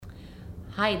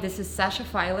Hi, this is Sasha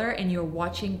Filer, and you're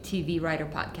watching TV Writer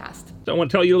Podcast. So I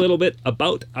want to tell you a little bit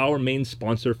about our main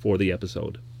sponsor for the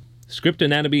episode. Script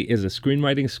Anatomy is a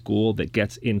screenwriting school that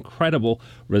gets incredible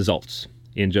results.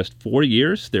 In just 4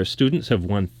 years, their students have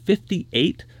won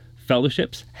 58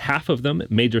 fellowships, half of them at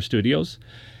major studios.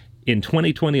 In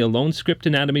 2020 alone, Script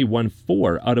Anatomy won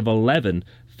 4 out of 11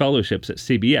 fellowships at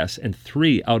CBS and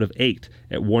 3 out of 8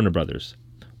 at Warner Brothers.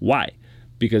 Why?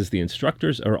 Because the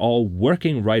instructors are all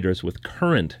working writers with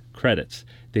current credits.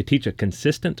 They teach a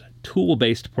consistent,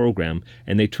 tool-based program,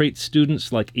 and they treat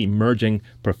students like emerging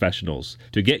professionals.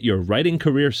 To get your writing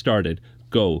career started,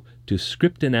 go to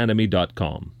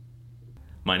scriptanatomy.com.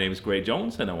 My name is Gray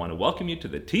Jones, and I want to welcome you to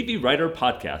the TV Writer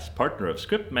Podcast, partner of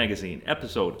Script Magazine,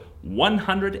 episode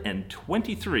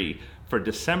 123 for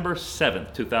December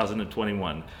 7th,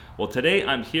 2021. Well, today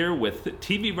I'm here with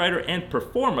TV writer and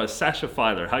performer Sasha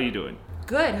Filer. How are you doing?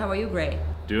 Good. How are you, Gray?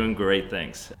 Doing great,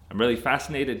 thanks. I'm really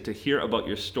fascinated to hear about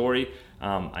your story.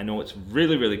 I know it's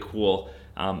really, really cool.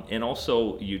 And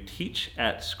also, you teach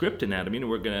at Script Anatomy, and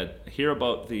we're going to hear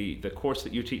about the course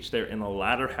that you teach there in the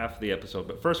latter half of the episode.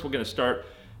 But first, we're going to start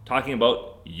talking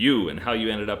about you and how you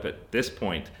ended up at this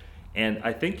point. And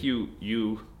I think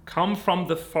you come from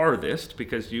the farthest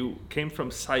because you came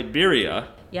from Siberia.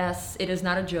 Yes, it is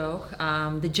not a joke.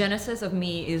 The genesis of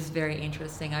me is very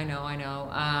interesting. I know.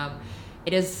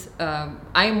 It is.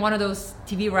 I am one of those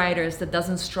TV writers that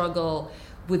doesn't struggle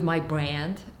with my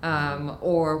brand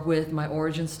or with my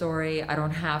origin story. I don't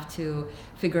have to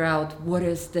figure out what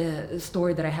is the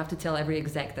story that I have to tell every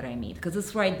exec that I meet, because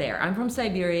it's right there. I'm from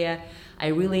Siberia. I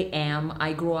really am.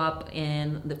 I grew up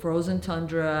in the frozen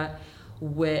tundra,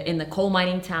 in the coal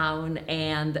mining town,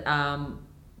 and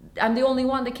I'm the only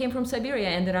one that came from Siberia,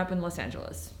 ended up in Los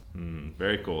Angeles.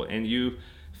 Very cool. And you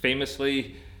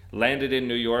famously landed in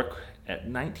New York at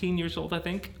 19 years old, I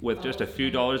think, with just a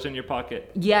few dollars in your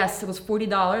pocket. Yes, it was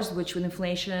 $40, which with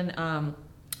inflation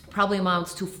probably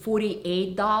amounts to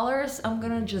 $48, I'm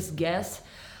gonna just guess.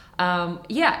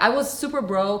 I was super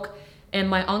broke, and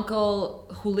my uncle,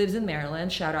 who lives in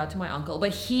Maryland, shout out to my uncle,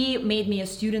 but he made me a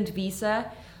student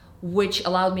visa, which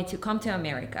allowed me to come to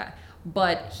America.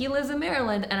 But he lives in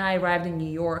Maryland, and I arrived in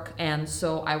New York, and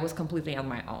so I was completely on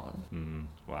my own.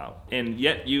 Wow. And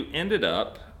yet you ended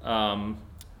up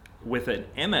with an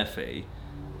MFA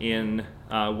in,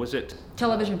 was it?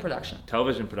 Television production.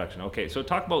 Television production. Okay, so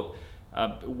talk about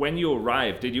when you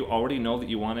arrived, did you already know that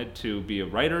you wanted to be a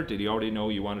writer? Did you already know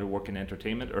you wanted to work in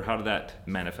entertainment, or how did that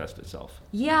manifest itself?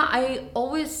 Yeah, I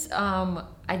always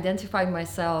identified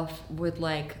myself with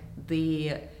like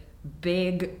the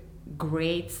big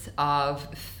greats of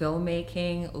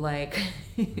filmmaking, like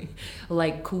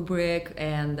like Kubrick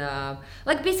and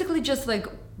like basically just like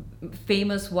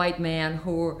famous white men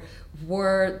who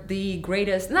were the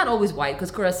greatest, not always white,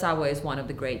 because Kurosawa is one of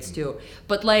the greats too,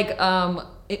 but like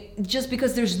just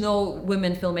because there's no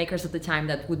women filmmakers at the time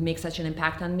that would make such an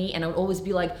impact on me, and I would always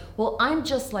be like, well, I'm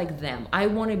just like them. I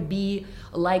want to be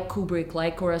like Kubrick,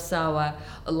 like Kurosawa,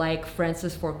 like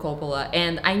Francis Ford Coppola,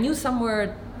 and I knew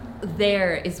somewhere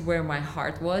there is where my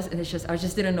heart was, and I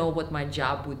just didn't know what my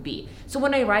job would be. So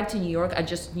when I arrived to New York, I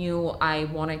just knew I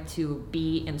wanted to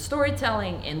be in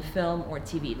storytelling, in film or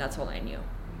TV. That's all I knew.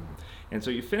 And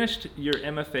so you finished your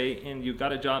MFA and you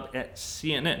got a job at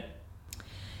CNN.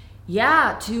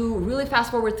 Yeah, to really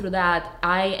fast forward through that,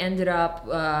 I ended up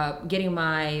getting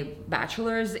my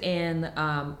bachelor's in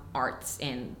arts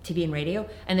in TV and radio,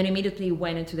 and then immediately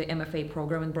went into the MFA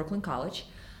program in Brooklyn College.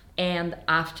 And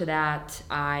after that,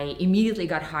 I immediately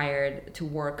got hired to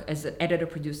work as an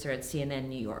editor-producer at CNN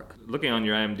New York. Looking on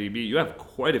your IMDb, you have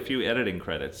quite a few editing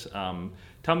credits.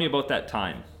 Tell me about that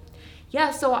time.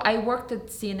 Yeah, so I worked at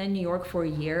CNN New York for a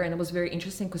year, and it was very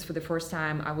interesting because for the first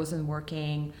time, I wasn't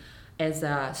working as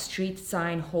a street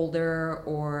sign holder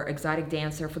or exotic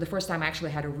dancer. For the first time, I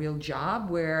actually had a real job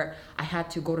where I had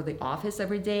to go to the office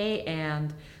every day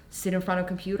and sit in front of a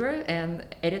computer and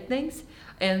edit things.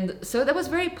 And so that was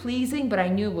very pleasing, but I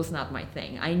knew it was not my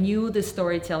thing. I knew the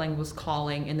storytelling was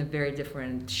calling in a very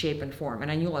different shape and form,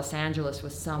 and I knew Los Angeles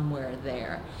was somewhere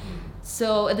there.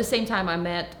 So at the same time, I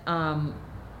met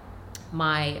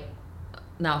my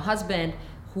now husband,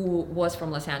 who was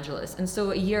from Los Angeles. And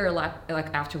so a year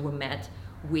like after we met,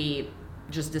 we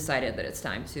just decided that it's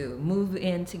time to move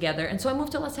in together. And so I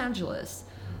moved to Los Angeles,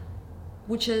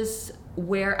 which is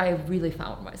where I really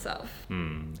found myself.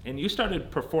 And you started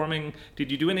performing.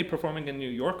 Did you do any performing in New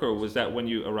York, or was that when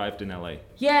you arrived in LA?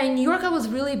 Yeah, in New York I was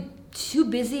really too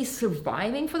busy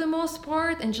surviving for the most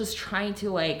part and just trying to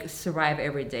like survive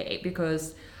every day,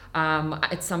 because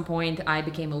at some point I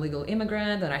became a legal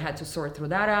immigrant and I had to sort through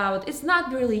that out. It's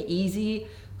not really easy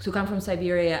to come from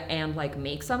Siberia and like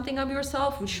make something of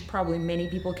yourself, which probably many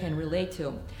people can relate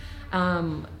to.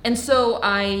 And so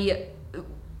I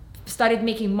started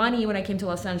making money when I came to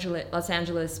Los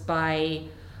Angeles by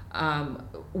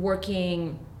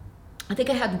working. I think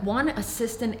I had one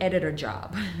assistant editor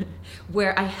job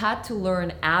where I had to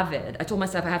learn Avid. I told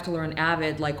myself I have to learn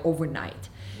Avid like overnight.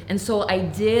 And so I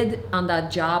did on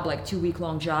that job, like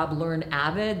 2-week-long job, learn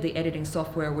Avid, the editing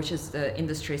software, which is the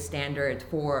industry standard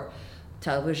for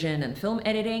television and film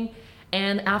editing.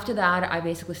 And after that, I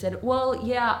basically said, well,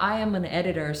 yeah, I am an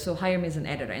editor, so hire me as an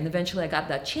editor. And eventually I got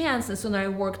that chance. And so then I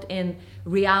worked in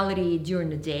reality during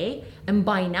the day. And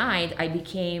by night, I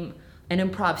became an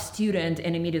improv student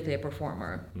and immediately a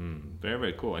performer. Very,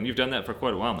 very cool. And you've done that for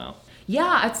quite a while now.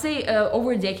 Yeah, I'd say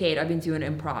over a decade I've been doing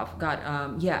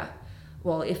improv. Yeah.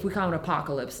 Well, if we count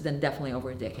Apocalypse, then definitely over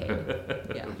a decade.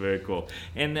 Yeah. Very cool.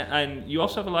 And you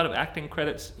also have a lot of acting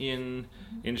credits in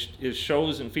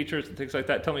shows and features and things like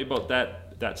that. Tell me about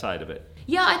that side of it.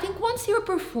 Yeah, I think once you're a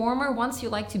performer, once you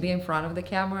like to be in front of the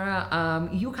camera,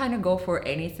 you kind of go for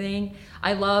anything.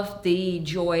 I love the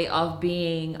joy of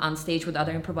being on stage with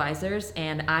other improvisers,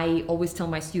 and I always tell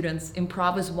my students,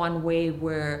 improv is one way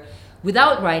where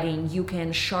without writing, you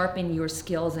can sharpen your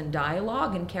skills in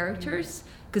dialogue and characters,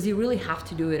 because you really have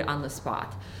to do it on the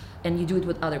spot. And you do it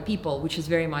with other people, which is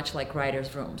very much like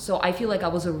writer's room. So I feel like I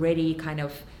was already kind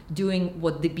of doing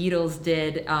what the Beatles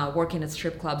did, working at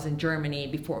strip clubs in Germany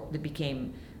before they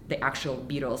became the actual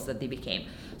Beatles that they became.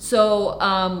 So,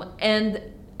 and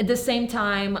at the same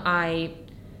time, I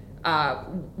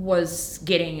was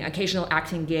getting occasional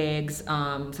acting gigs,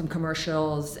 some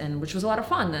commercials, and which was a lot of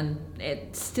fun, and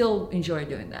it still enjoy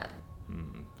doing that.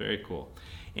 Very cool.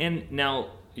 And now,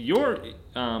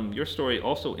 your story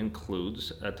also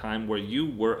includes a time where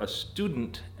you were a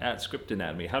student at Script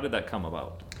Anatomy. How did that come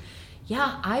about?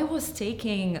 Yeah, I was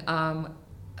taking a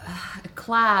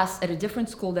class at a different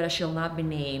school that I shall not be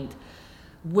named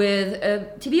with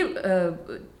a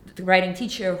TV writing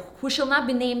teacher who shall not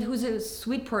be named, who's a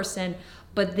sweet person,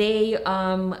 but they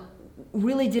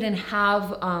really didn't have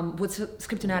what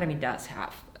Script Anatomy does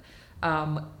have.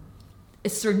 A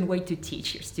certain way to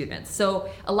teach your students. So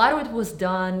a lot of it was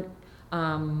done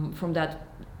from that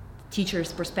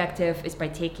teacher's perspective is by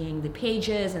taking the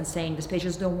pages and saying these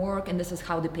pages don't work and this is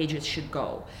how the pages should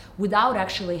go, without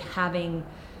actually having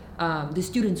the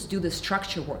students do the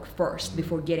structure work first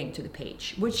before getting to the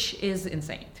page, which is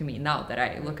insane to me now that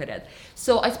I look at it.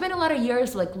 So I spent a lot of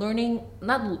years like learning,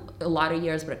 not a lot of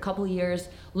years, but a couple of years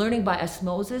learning by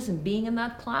osmosis and being in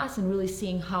that class and really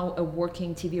seeing how a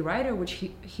working TV writer, which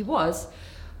he was,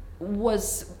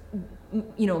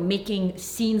 making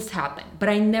scenes happen. But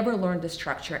I never learned the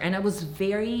structure, and I was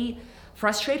very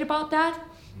frustrated about that.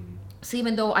 So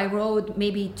even though I wrote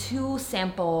maybe 2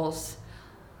 samples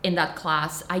in that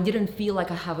class, I didn't feel like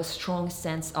I have a strong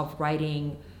sense of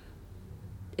writing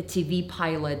a TV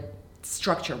pilot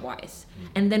structure-wise.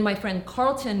 And then my friend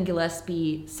Carlton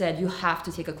Gillespie said, you have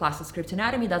to take a class of Script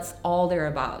Anatomy, that's all they're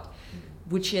about,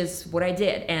 which is what I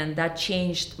did, and that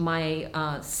changed my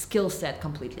skill set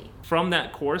completely. From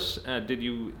that course, did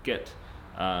you get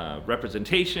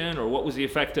representation, or what was the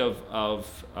effect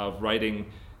of writing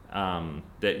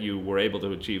that you were able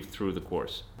to achieve through the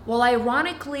course? Well,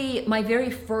 ironically, my very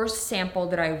first sample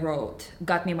that I wrote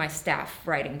got me my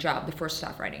the first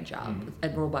staff writing job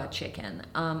at Robot Chicken.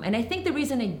 And I think the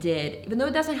reason it did, even though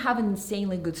it doesn't have an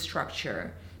insanely good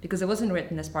structure, because it wasn't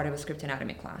written as part of a Script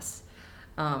Anatomy class,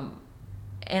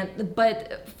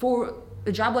 but for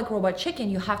a job like Robot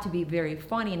Chicken, you have to be very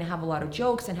funny and have a lot of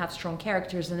jokes and have strong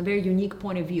characters and a very unique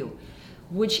point of view,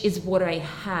 which is what I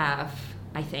have,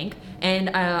 I think.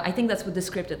 And I think that's what the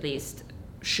script at least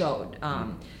showed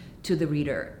to the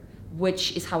reader,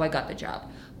 which is how I got the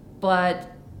job.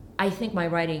 But I think my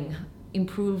writing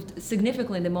improved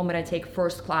significantly the moment I take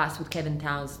first class with Kevin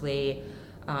Townsley,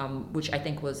 which I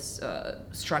think was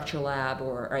Structure Lab,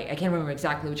 or I can't remember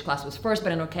exactly which class was first,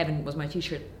 but I know Kevin was my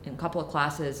teacher in a couple of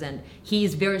classes, and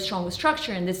he's very strong with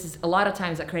structure, and this is a lot of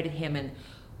times I credit him in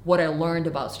what I learned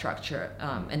about structure,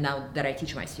 and now that I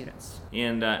teach my students.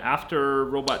 And after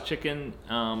Robot Chicken,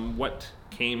 what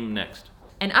came next?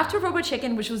 And after Robot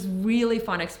Chicken, which was really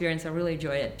fun experience, I really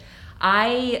enjoyed it,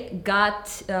 I got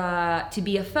to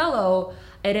be a fellow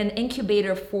at an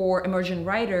incubator for emerging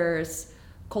writers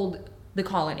called The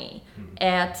Colony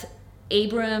at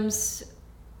Abrams,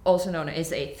 also known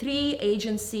as A3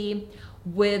 agency,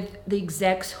 with the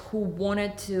execs who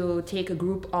wanted to take a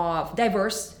group of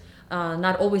diverse,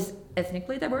 not always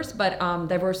ethnically diverse, but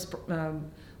diverse,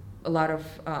 a lot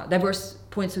of diverse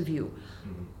points of view,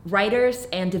 writers,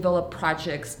 and develop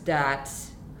projects that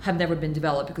have never been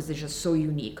developed because they're just so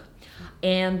unique.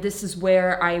 And this is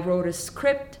where I wrote a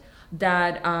script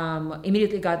that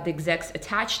immediately got the execs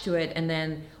attached to it, and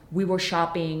then we were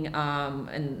shopping,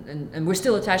 and we're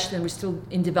still attached, and we're still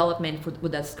in development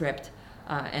with that script.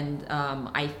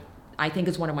 I think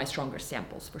it's one of my stronger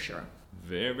samples for sure.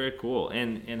 Very, very cool.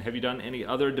 And have you done any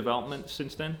other development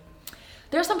since then?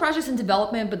 There are some projects in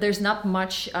development, but there's not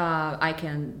much I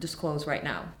can disclose right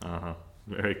now.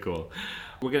 Very cool.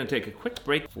 We're going to take a quick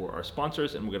break for our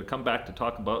sponsors, and we're going to come back to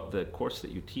talk about the course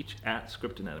that you teach at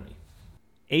Script Anatomy.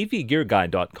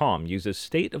 AVGearGuide.com uses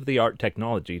state-of-the-art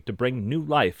technology to bring new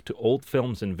life to old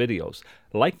films and videos,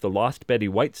 like the Lost Betty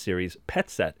White series Pet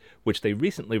Set, which they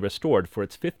recently restored for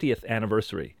its 50th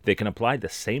anniversary. They can apply the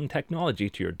same technology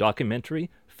to your documentary,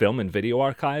 film and video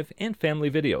archive, and family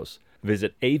videos.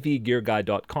 Visit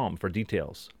avgearguide.com for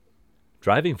details.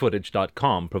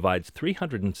 DrivingFootage.com provides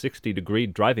 360-degree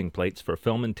driving plates for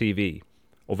film and TV.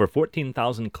 Over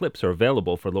 14,000 clips are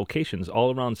available for locations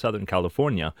all around Southern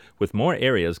California, with more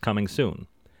areas coming soon.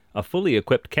 A fully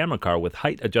equipped camera car with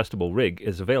height-adjustable rig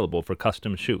is available for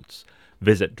custom shoots.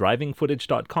 Visit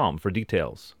DrivingFootage.com for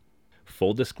details.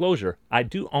 Full disclosure, I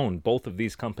do own both of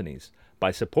these companies. By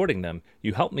supporting them,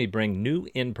 you help me bring new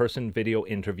in-person video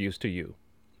interviews to you.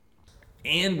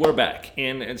 And we're back.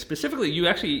 And specifically, you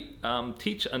actually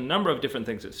teach a number of different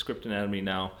things at Script Anatomy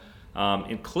now,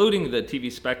 including the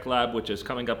TV Spec Lab, which is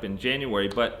coming up in January.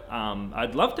 But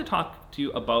I'd love to talk to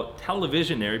you about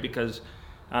Televisionary, because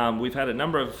we've had a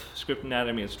number of Script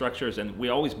Anatomy instructors, and we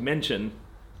always mention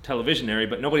Televisionary,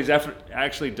 but nobody's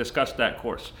actually discussed that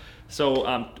course.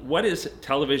 So what is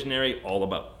Televisionary all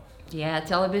about? Yeah,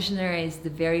 Televisionary is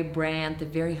the very brand, the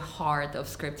very heart of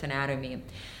Script Anatomy.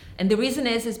 And the reason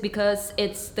is because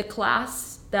it's the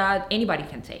class that anybody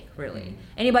can take, really.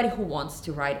 Anybody who wants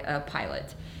to write a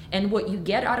pilot. And what you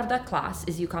get out of that class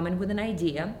is you come in with an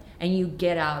idea, and you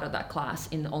get out of that class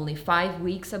in only 5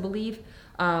 weeks, I believe,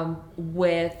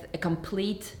 with a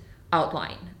complete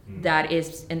outline that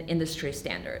is an industry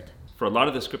standard. For a lot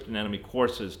of the Script Anatomy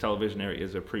courses, Televisionary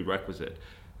is a prerequisite.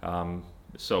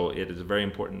 So it is a very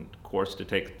important course to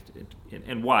take.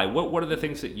 And why? What are the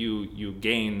things that you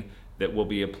gain that will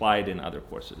be applied in other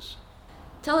courses?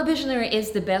 Televisionary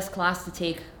is the best class to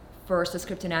take first at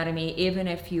Script Anatomy, even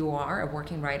if you are a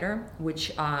working writer,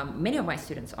 which many of my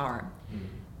students are.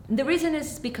 The reason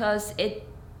is because it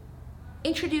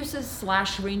introduces /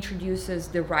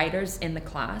 reintroduces the writers in the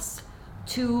class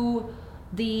to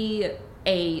the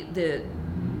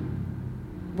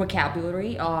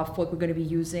vocabulary of what we're going to be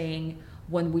using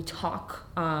when we talk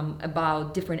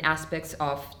about different aspects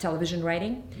of television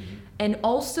writing. And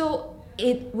also,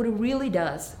 what it really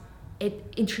does,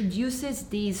 it introduces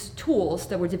these tools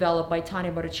that were developed by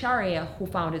Tanya Bhattacharya, who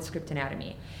founded Script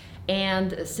Anatomy.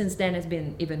 And since then, it's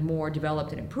been even more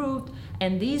developed and improved.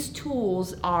 And these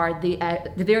tools are the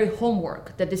very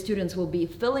homework that the students will be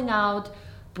filling out,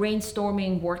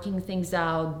 brainstorming, working things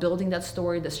out, building that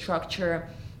story, the structure.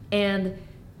 And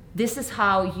this is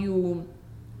how you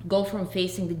go from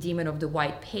facing the demon of the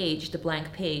white page, the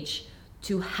blank page,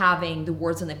 to having the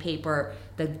words on the paper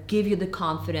that give you the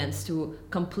confidence to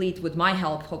complete, with my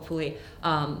help, hopefully,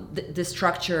 the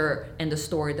structure and the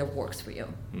story that works for you.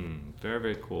 Very,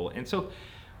 very cool. And so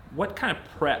what kind of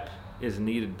prep is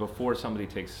needed before somebody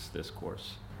takes this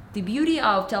course? The beauty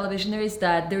of Televisionary is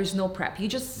that there's no prep. You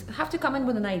just have to come in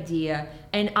with an idea,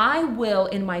 and I will,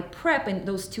 in my prep, in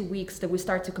those 2 weeks that we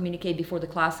start to communicate before the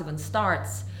class even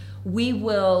starts, we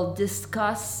will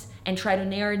discuss and try to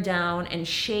narrow down and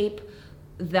shape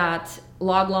that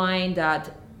logline,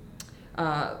 that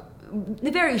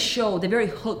the very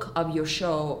hook of your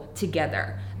show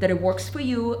together, that it works for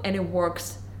you and it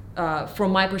works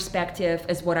from my perspective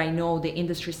as what I know the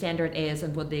industry standard is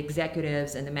and what the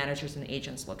executives and the managers and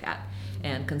agents look at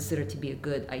and consider to be a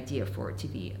good idea for a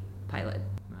TV pilot.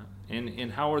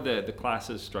 And how are the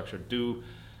classes structured?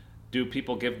 Do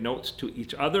people give notes to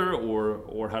each other,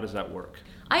 or how does that work?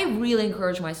 I really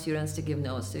encourage my students to give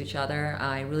notes to each other.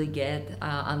 I really get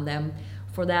on them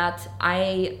for that.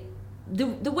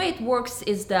 The way it works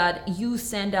is that you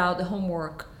send out the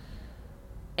homework,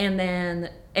 and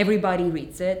then everybody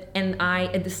reads it. And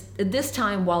at this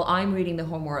time, while I'm reading the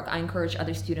homework, I encourage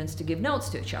other students to give notes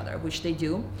to each other, which they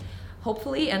do,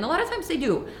 hopefully, and a lot of times they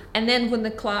do. And then when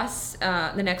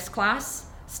the next class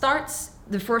starts,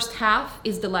 the first half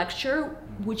is the lecture,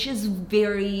 which is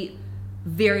very,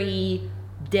 very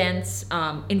dense,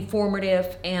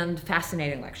 informative, and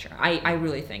fascinating lecture. I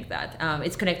really think that.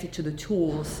 It's connected to the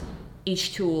tools,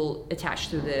 each tool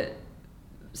attached to the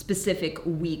specific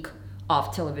week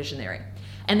of Televisionary.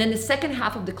 And then the second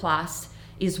half of the class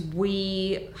is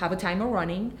we have a timer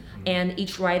running, and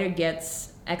each writer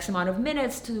gets X amount of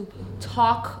minutes to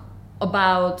talk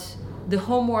about the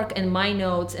homework and my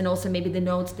notes, and also maybe the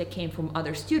notes that came from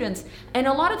other students. And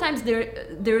a lot of times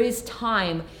there is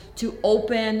time to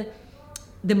open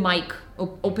the mic,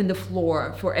 open the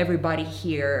floor for everybody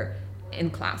here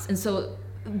in class. And so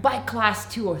by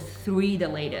class 2 or 3 the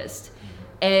latest,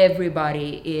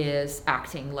 everybody is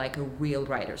acting like a real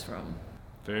writer's room.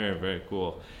 Very, very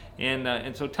cool.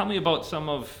 And so tell me about some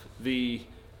of the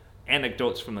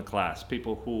anecdotes from the class,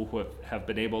 people who have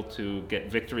been able to get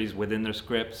victories within their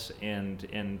scripts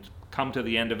and come to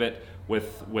the end of it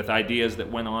with ideas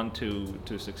that went on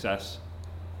to success.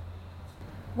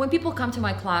 When people come to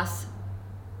my class,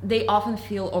 they often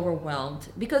feel overwhelmed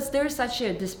because there's such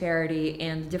a disparity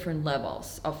in different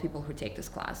levels of people who take this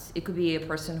class. It could be a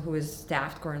person who is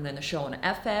staffed currently in a show on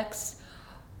FX,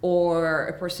 or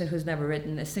a person who's never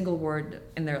written a single word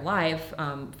in their life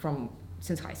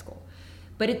since high school.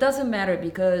 But it doesn't matter,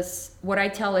 because what I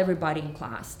tell everybody in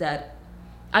class, that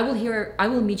I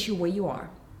will meet you where you are.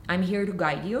 I'm here to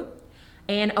guide you,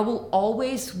 and I will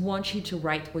always want you to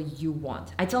write what you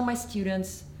want. I tell my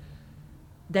students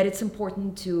that it's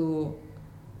important to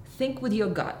think with your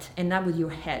gut and not with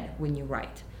your head when you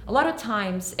write. A lot of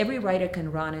times, every writer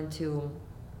can run into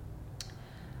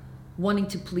wanting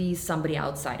to please somebody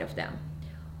outside of them.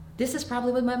 This is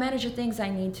probably what my manager thinks I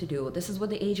need to do. This is what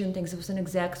the agent thinks an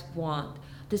execs want.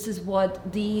 This is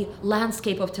what the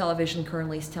landscape of television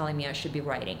currently is telling me I should be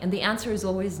writing. And the answer is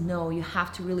always no. You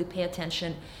have to really pay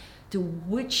attention to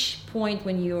which point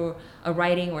when you're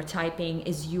writing or typing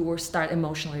is you start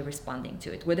emotionally responding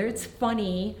to it. Whether it's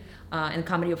funny, and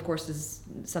comedy of course is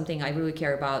something I really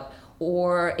care about,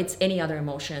 or it's any other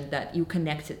emotion that you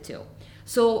connect it to.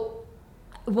 So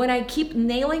when I keep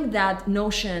nailing that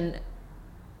notion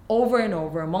over and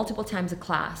over, multiple times a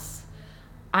class,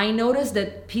 I notice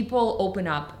that people open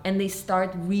up and they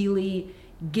start really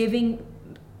giving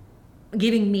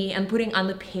me and putting on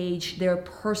the page their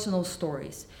personal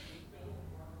stories.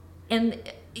 And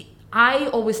I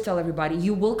always tell everybody,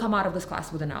 you will come out of this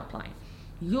class with an outline.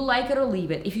 You like it or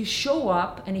leave it. If you show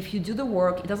up and if you do the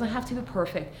work, it doesn't have to be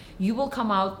perfect, you will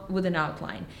come out with an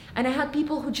outline. And I had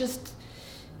people who just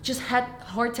had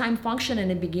hard time functioning in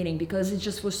the beginning because it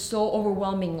just was so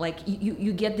overwhelming. Like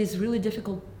you get these really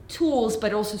difficult tools,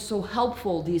 but also so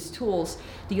helpful, these tools,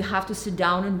 that you have to sit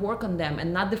down and work on them.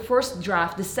 And not the first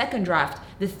draft, the second draft,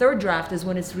 the third draft is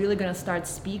when it's really gonna start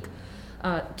speak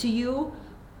to you.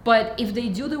 But if they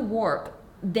do the work,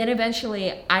 then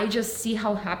eventually I just see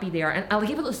how happy they are. And I'll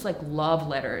give it this like love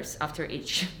letters after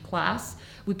each class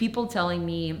with people telling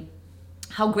me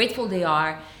how grateful they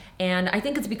are. And I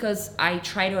think it's because I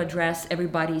try to address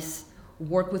everybody's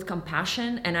work with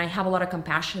compassion, and I have a lot of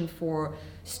compassion for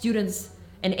students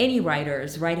and any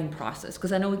writer's writing process,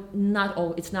 because I know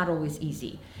it's not always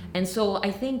easy. And so I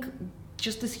think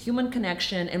just this human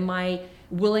connection and my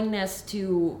willingness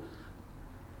to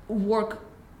work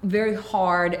very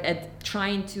hard at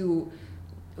trying to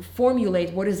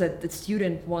formulate what is it the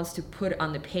student wants to put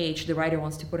on the page, the writer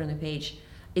wants to put on the page,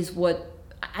 is what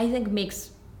I think makes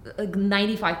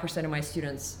 95% of my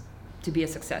students to be a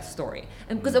success story.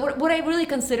 And because what I really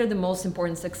consider the most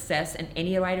important success in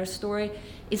any writer's story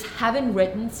is having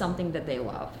written something that they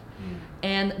love.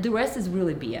 And the rest is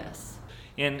really BS.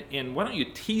 And why don't you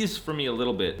tease for me a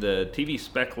little bit the TV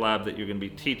Spec Lab that you're going to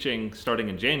be teaching starting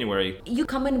in January? You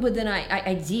come in with an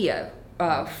idea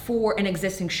for an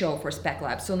existing show for Spec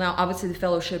Lab. So now obviously the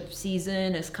fellowship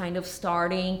season is kind of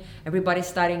starting. Everybody's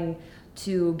starting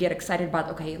to get excited about,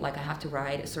 okay, like I have to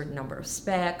write a certain number of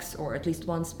specs, or at least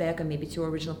one spec and maybe 2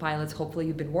 original pilots. Hopefully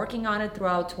you've been working on it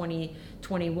throughout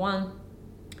 2021.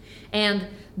 And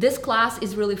this class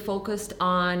is really focused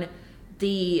on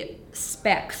the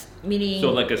specs, meaning...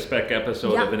 So like a spec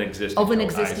episode of an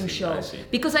existing show. I see.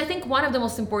 Because I think one of the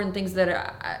most important things that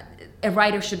a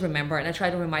writer should remember, and I try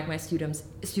to remind my students,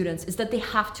 is that they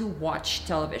have to watch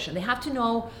television. They have to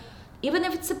know, even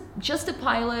if it's just a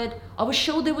pilot of a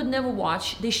show they would never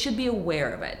watch, they should be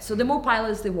aware of it. So the more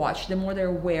pilots they watch, the more they're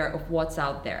aware of what's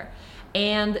out there.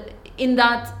 And in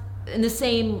the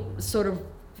same sort of,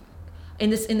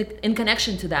 in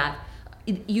connection to that,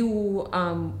 you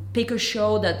pick a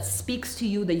show that speaks to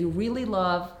you, that you really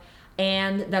love,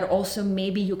 and that also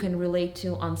maybe you can relate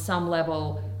to on some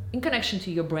level in connection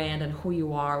to your brand and who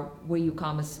you are, where you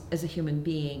come as a human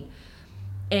being.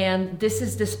 And this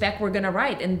is the spec we're gonna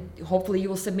write, and hopefully you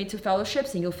will submit to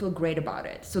fellowships and you'll feel great about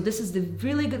it. So this is the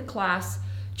really good class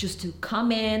just to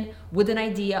come in with an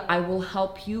idea. I will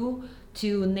help you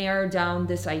to narrow down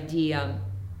this idea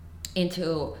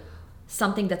into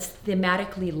something that's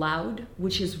thematically loud,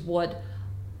 which is what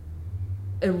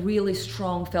a really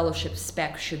strong fellowship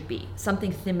spec should be.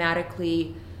 Something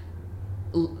thematically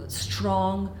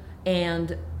strong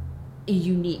and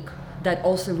unique that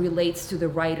also relates to the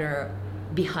writer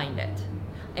behind it.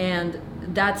 And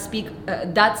that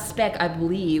spec, I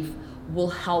believe, will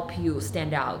help you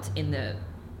stand out in the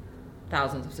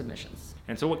thousands of submissions.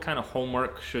 And so what kind of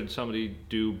homework should somebody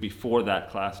do before that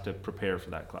class to prepare for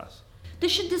that class? They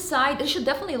should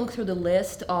definitely look through the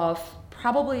list of,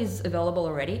 probably is available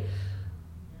already,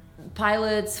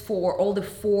 pilots for all the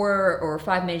 4 or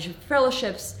 5 major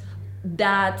fellowships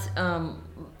that,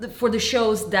 for the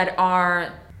shows that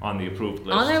are on the approved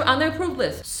list. On the approved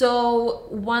list. So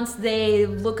once they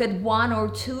look at 1 or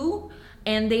 2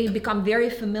 and they become very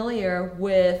familiar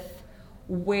with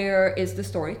where is the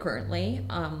story currently,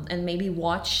 and maybe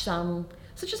watch some,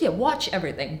 so just watch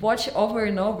everything. Watch over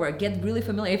and over, get really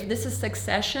familiar. If this is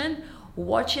Succession,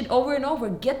 watch it over and over.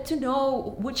 Get to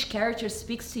know which character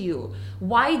speaks to you.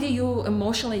 Why do you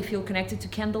emotionally feel connected to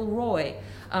Kendall Roy?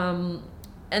 And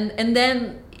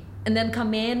then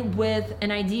come in with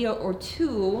an idea or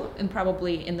 2, and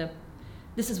probably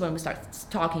this is when we start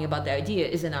talking about the idea,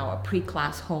 is in our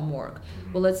pre-class homework.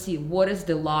 Well, let's see, what is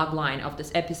the log line of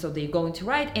this episode that you're going to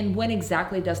write, and when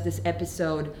exactly does this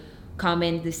episode come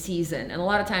in the season? And a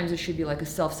lot of times it should be like a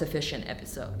self-sufficient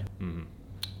episode. Mm-hmm.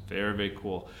 Very, very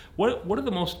cool. What are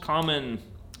the most common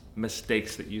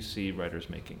mistakes that you see writers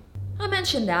making? I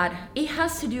mentioned that. It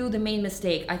has to do, the main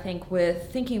mistake, I think,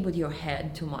 with thinking with your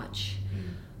head too much.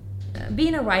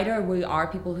 Being a writer, we are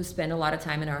people who spend a lot of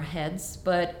time in our heads,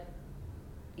 but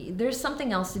there's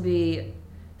something else to be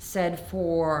said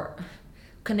for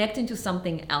connecting to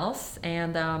something else,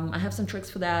 and I have some tricks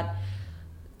for that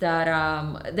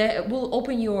will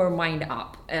open your mind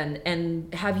up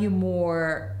and have you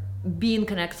more being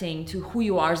connecting to who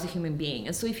you are as a human being.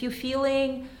 And so if you're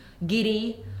feeling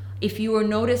giddy, if you are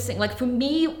noticing, like for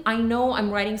me, I know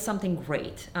I'm writing something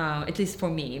great, at least for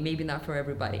me, maybe not for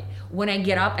everybody, when I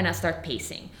get up and I start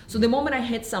pacing. So the moment I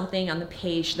hit something on the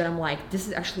page that I'm like,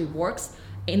 this actually works,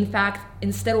 in fact,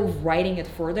 instead of writing it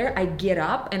further, I get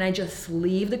up and I just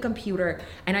leave the computer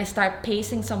and I start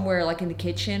pacing somewhere like in the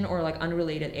kitchen or like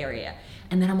unrelated area.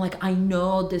 And then I'm like, I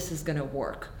know this is gonna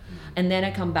work. And then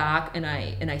I come back and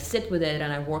I sit with it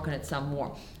and I work on it some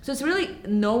more. So it's really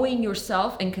knowing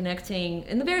yourself and connecting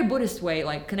in a very Buddhist way,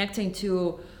 like connecting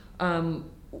to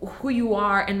who you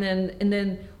are, and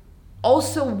then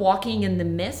also walking in the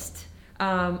mist,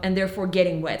 and therefore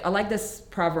getting wet. I like this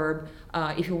proverb,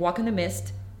 if you walk in the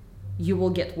mist, you will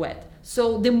get wet.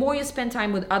 So the more you spend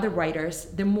time with other writers,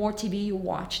 the more TV you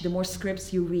watch, the more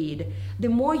scripts you read, the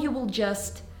more you will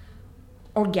just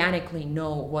organically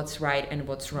know what's right and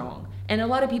what's wrong. And a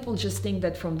lot of people just think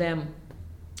that from them,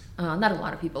 not a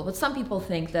lot of people, but some people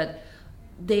think that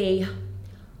they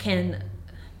can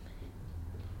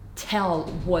tell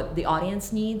what the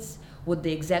audience needs, what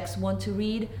the execs want to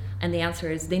read, and the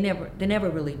answer is they never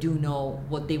really do know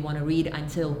what they want to read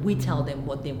until we tell them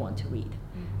what they want to read,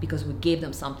 because we gave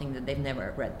them something that they've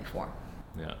never read before.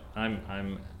 Yeah,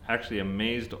 I'm actually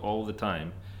amazed all the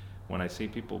time when I see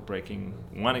people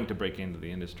wanting to break into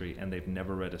the industry and they've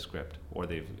never read a script, or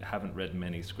they haven't read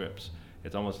many scripts.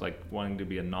 It's almost like wanting to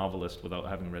be a novelist without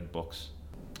having read books.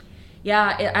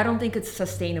 Yeah, I don't think it's a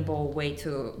sustainable way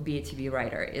to be a TV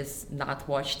writer, is not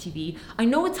watch TV. I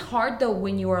know it's hard though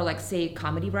when you are like, say, a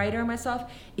comedy writer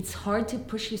myself, it's hard to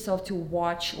push yourself to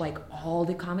watch like all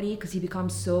the comedy because you become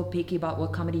so picky about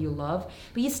what comedy you love.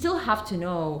 But you still have to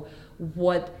know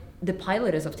what the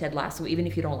pilot is of Ted Lasso, even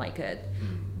if you don't like it.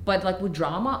 But like with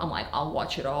drama, I'm like, I'll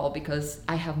watch it all because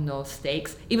I have no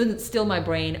stakes. Even still, my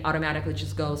brain automatically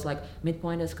just goes like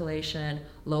midpoint, escalation,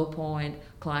 low point,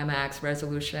 climax,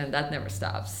 resolution. That never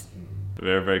stops.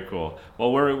 Very, very cool.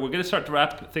 Well, we're going to start to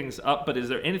wrap things up, but is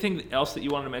there anything else that you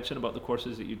want to mention about the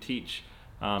courses that you teach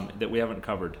that we haven't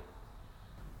covered?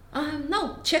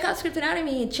 No, check out Script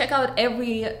Anatomy. Check out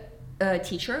every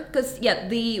teacher, because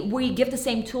we give the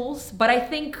same tools, but I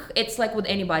think it's like with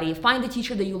anybody, find the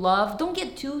teacher that you love. Don't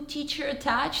get too teacher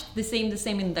attached. The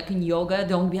same in yoga,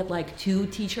 don't get like too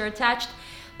teacher attached.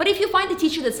 But if you find the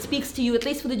teacher that speaks to you, at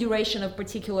least for the duration of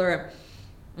particular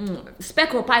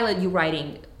spec or pilot you're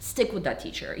writing, stick with that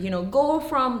teacher.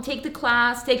 Take the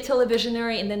class, take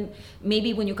televisionary, and then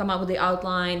maybe when you come out with the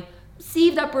outline, see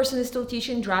if that person is still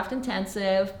teaching draft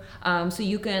intensive, so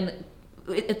you can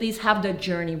at least have the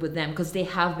journey with them because they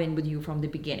have been with you from the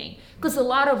beginning. Because a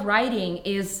lot of writing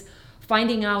is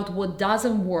finding out what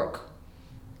doesn't work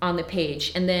on the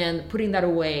page and then putting that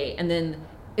away, and then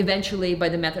eventually by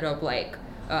the method of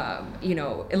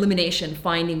elimination,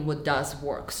 finding what does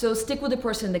work. So stick with the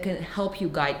person that can help you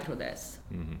guide through this.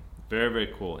 Mm-hmm. Very,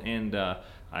 very cool. And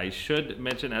I should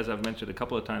mention, as I've mentioned a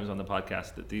couple of times on the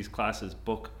podcast, that these classes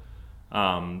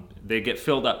they get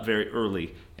filled up very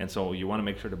early, and so you want to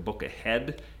make sure to book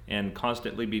ahead and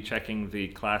constantly be checking the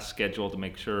class schedule to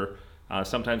make sure.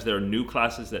 Sometimes there are new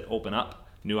classes that open up,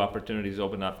 new opportunities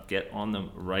open up. Get on them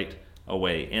right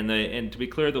away. And to be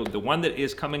clear, the one that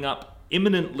is coming up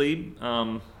imminently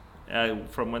from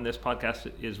when this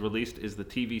podcast is released is the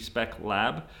TV Spec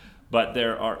Lab. But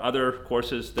there are other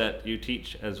courses that you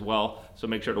teach as well, so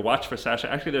make sure to watch for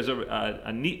Sasha. Actually, there's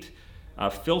a neat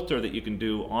filter that you can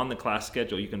do on the class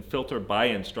schedule. You can filter by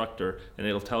instructor, and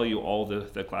it'll tell you all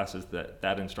the classes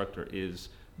that instructor is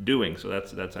doing. So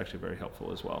that's actually very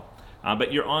helpful as well.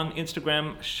 But you're on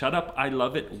Instagram, Shut Up I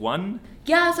Love It 1.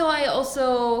 Yeah, so I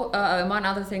also, among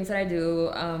other things that I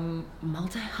do,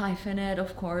 multi-hyphenate,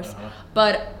 of course.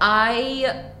 But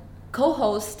I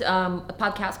co-host a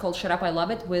podcast called Shut Up I Love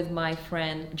It with my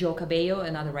friend Joe Cabello,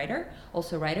 another writer,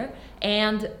 also a writer.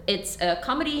 And it's a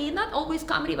comedy, not always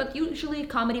comedy, but usually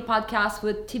comedy podcast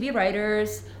with TV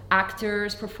writers,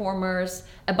 actors, performers,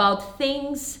 about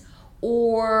things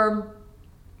or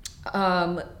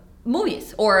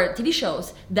movies or TV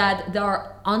shows that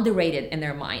are underrated in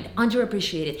their mind,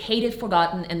 underappreciated, hated,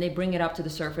 forgotten, and they bring it up to the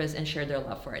surface and share their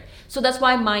love for it. So that's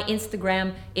why my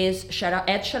Instagram is Shut Up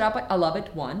I Love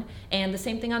It 1, and the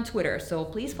same thing on Twitter. So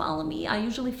please follow me. I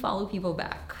usually follow people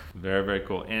back. Very, very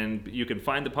cool. And you can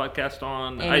find the podcast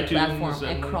on Any iTunes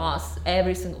platform, across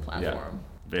every single platform.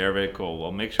 Yeah. Very, very cool.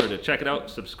 Well, make sure to check it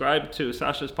out. Subscribe to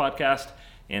Sasha's podcast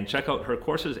and check out her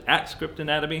courses at Script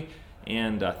Anatomy.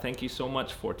 And thank you so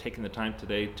much for taking the time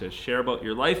today to share about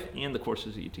your life and the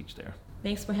courses that you teach there.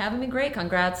 Thanks for having me. Great.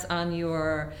 Congrats on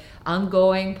your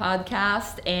ongoing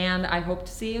podcast, and I hope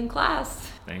to see you in class.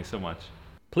 Thanks so much.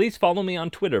 Please follow me on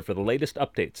Twitter for the latest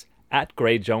updates.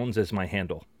 @GrayJones is my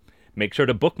handle. Make sure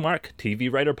to bookmark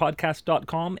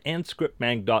tvwriterpodcast.com and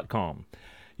scriptmag.com.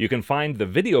 You can find the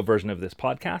video version of this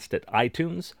podcast at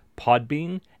iTunes,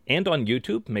 Podbean, and on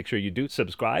YouTube. Make sure you do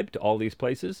subscribe to all these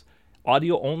places.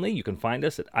 Audio only, you can find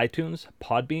us at iTunes,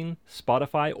 Podbean,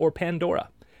 Spotify, or Pandora.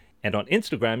 And on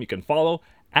Instagram, you can follow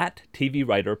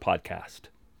 @TVWriterPodcast.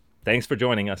 Thanks for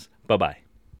joining us. Bye-bye.